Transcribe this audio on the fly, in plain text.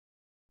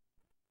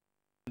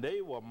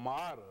They were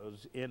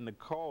martyrs in the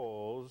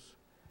cause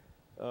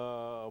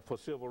for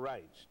civil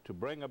rights, to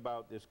bring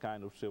about this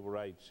kind of civil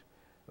rights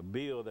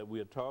bill that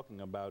we are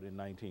talking about in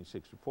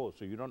 1964.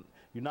 So you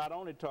not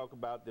only talk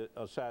about the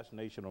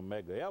assassination of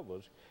Medgar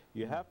Evers,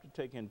 you have to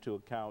take into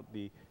account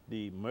the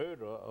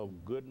murder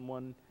of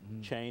Goodwin,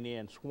 Cheney,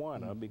 and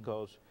Swerner,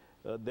 because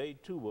they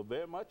too were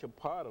very much a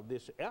part of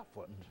this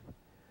effort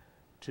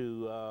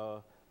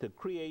to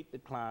create the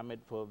climate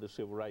for the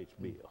Civil Rights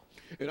Bill.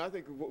 And I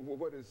think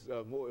what is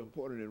more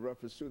important in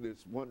reference to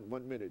this,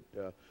 one minute,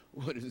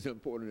 what is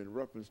important in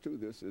reference to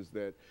this is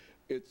that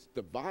it's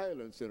the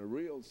violence in a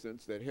real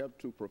sense that helped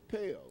to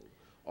propel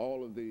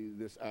all of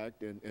this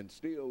act, and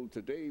still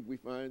today we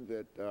find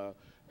that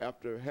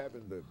after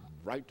having the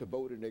right to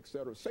vote and et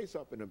cetera, say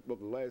something over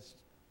the last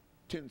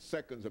 10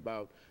 seconds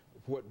about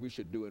what we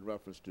should do in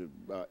reference to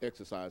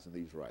exercising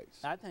these rights.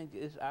 I think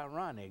it's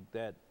ironic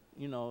that,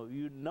 you know,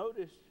 you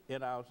notice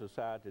in our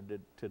society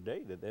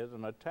today that there's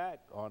an attack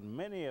on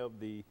many of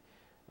the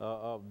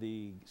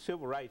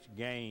civil rights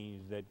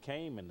gains that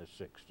came in the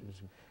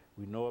 60s.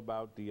 We know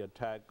about the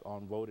attack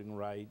on voting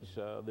rights,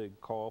 the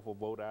call for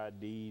voter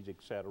IDs,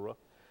 etc.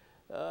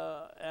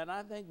 And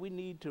I think we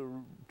need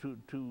to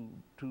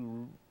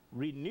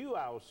renew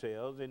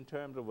ourselves in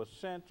terms of a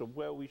sense of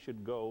where we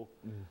should go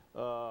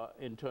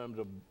in terms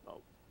of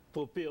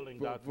fulfilling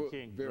Dr.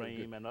 King's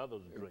dream and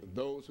others' dream.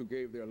 Those who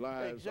gave their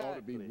lives ought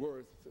to be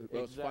worth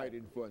us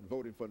fighting for and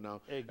voting for now.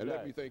 And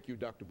let me thank you,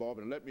 Dr.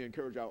 Baldwin, and let me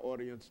encourage our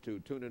audience to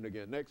tune in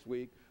again next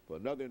week for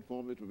another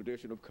informative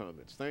edition of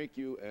Comments. Thank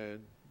you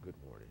and good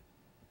morning.